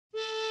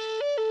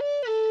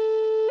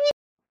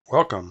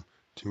Welcome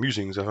to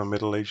Musings of a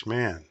Middle-Aged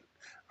Man.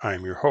 I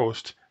am your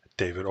host,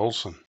 David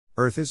Olson.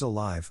 Earth is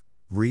alive,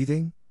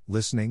 breathing,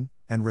 listening,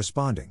 and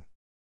responding.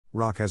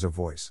 Rock has a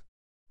voice.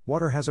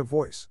 Water has a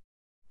voice.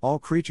 All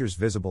creatures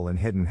visible and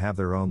hidden have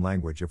their own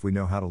language if we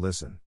know how to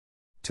listen.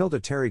 Tilda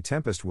Terry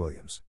Tempest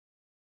Williams.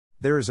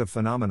 There is a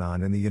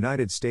phenomenon in the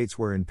United States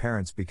wherein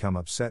parents become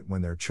upset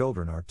when their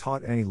children are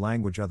taught any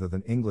language other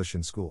than English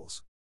in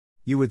schools.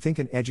 You would think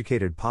an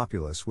educated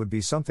populace would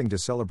be something to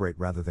celebrate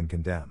rather than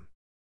condemn.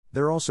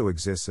 There also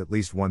exists at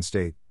least one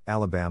state,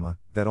 Alabama,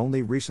 that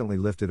only recently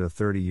lifted a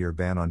 30-year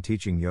ban on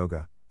teaching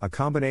yoga, a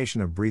combination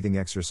of breathing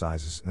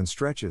exercises and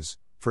stretches,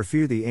 for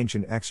fear the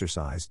ancient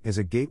exercise is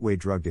a gateway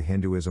drug to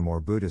Hinduism or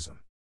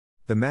Buddhism.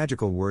 The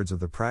magical words of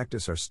the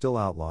practice are still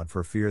outlawed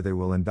for fear they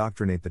will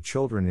indoctrinate the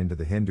children into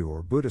the Hindu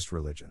or Buddhist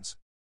religions.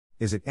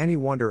 Is it any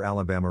wonder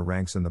Alabama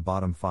ranks in the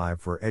bottom 5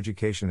 for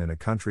education in a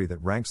country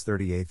that ranks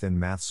 38th in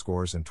math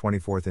scores and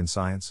 24th in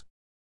science?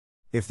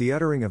 If the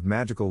uttering of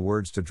magical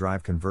words to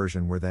drive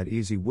conversion were that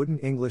easy,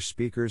 wouldn't English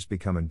speakers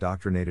become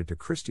indoctrinated to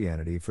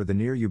Christianity for the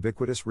near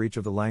ubiquitous reach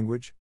of the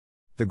language?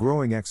 The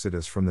growing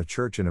exodus from the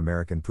church in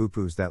American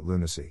poo-poos that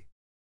lunacy.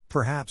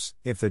 Perhaps,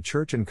 if the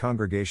church and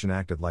congregation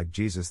acted like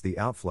Jesus, the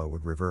outflow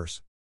would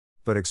reverse.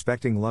 But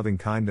expecting loving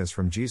kindness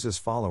from Jesus'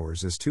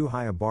 followers is too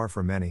high a bar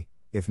for many,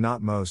 if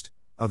not most,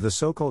 of the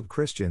so-called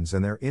Christians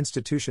and their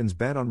institutions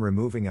bent on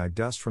removing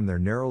dust from their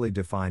narrowly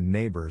defined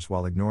neighbors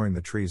while ignoring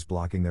the trees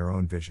blocking their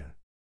own vision.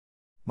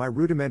 My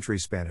rudimentary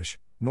Spanish,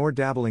 nor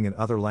dabbling in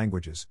other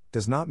languages,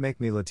 does not make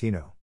me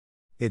Latino.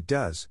 It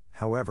does,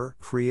 however,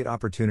 create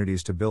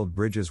opportunities to build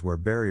bridges where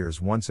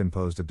barriers once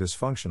imposed a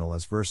dysfunctional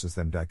us versus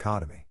them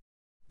dichotomy.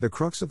 The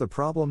crux of the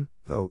problem,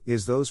 though,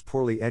 is those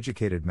poorly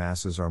educated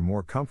masses are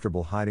more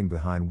comfortable hiding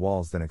behind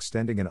walls than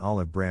extending an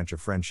olive branch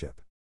of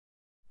friendship.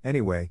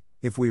 Anyway,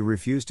 if we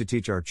refuse to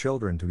teach our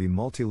children to be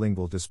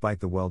multilingual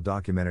despite the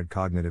well-documented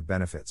cognitive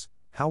benefits,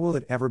 how will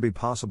it ever be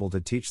possible to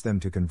teach them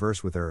to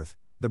converse with Earth,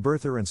 the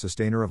birther and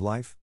sustainer of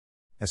life?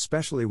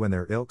 Especially when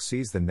their ilk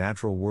sees the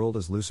natural world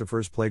as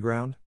Lucifer's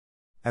playground?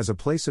 As a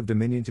place of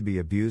dominion to be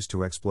abused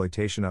to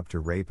exploitation up to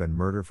rape and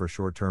murder for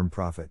short-term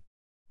profit.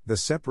 The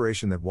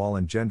separation that wall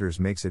engenders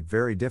makes it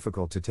very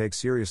difficult to take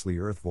seriously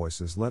Earth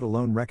voices, let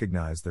alone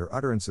recognize their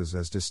utterances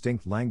as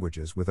distinct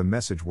languages with a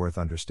message worth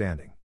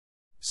understanding.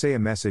 Say a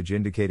message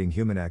indicating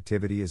human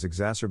activity is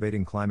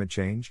exacerbating climate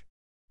change?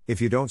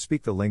 If you don't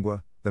speak the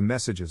lingua, the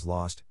message is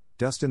lost,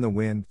 dust in the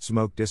wind,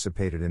 smoke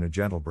dissipated in a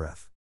gentle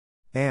breath.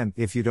 And,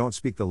 if you don't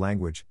speak the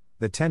language,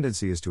 the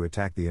tendency is to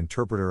attack the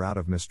interpreter out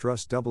of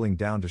mistrust, doubling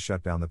down to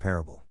shut down the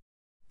parable.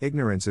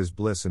 Ignorance is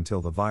bliss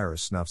until the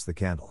virus snuffs the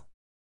candle.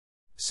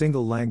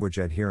 Single language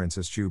adherence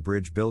eschew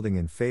bridge building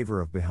in favor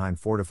of behind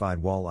fortified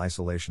wall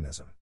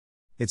isolationism.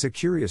 It's a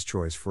curious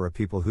choice for a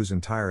people whose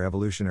entire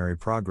evolutionary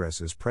progress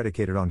is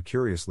predicated on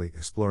curiously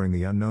exploring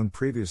the unknown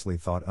previously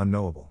thought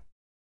unknowable.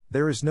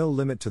 There is no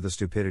limit to the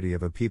stupidity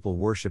of a people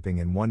worshipping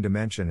in one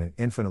dimension an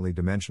infinitely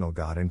dimensional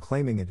God and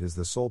claiming it is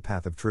the sole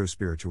path of true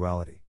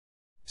spirituality.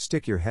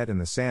 Stick your head in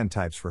the sand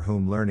types for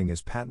whom learning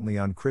is patently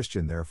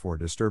un-Christian, therefore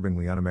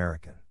disturbingly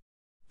un-American.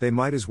 They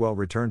might as well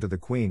return to the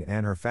Queen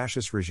and her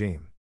fascist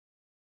regime.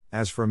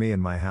 As for me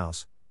and my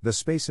house, the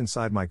space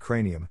inside my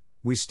cranium,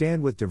 we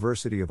stand with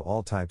diversity of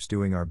all types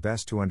doing our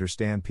best to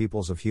understand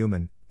peoples of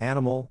human,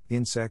 animal,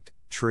 insect,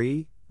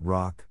 tree,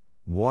 rock,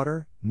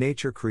 water,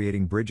 nature,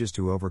 creating bridges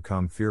to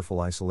overcome fearful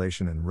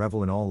isolation and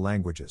revel in all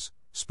languages,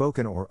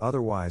 spoken or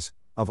otherwise,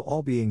 of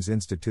all beings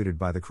instituted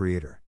by the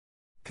Creator.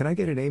 Can I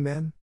get an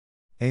amen?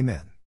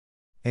 Amen.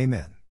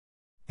 Amen.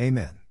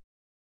 Amen.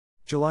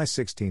 July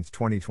 16,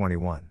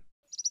 2021.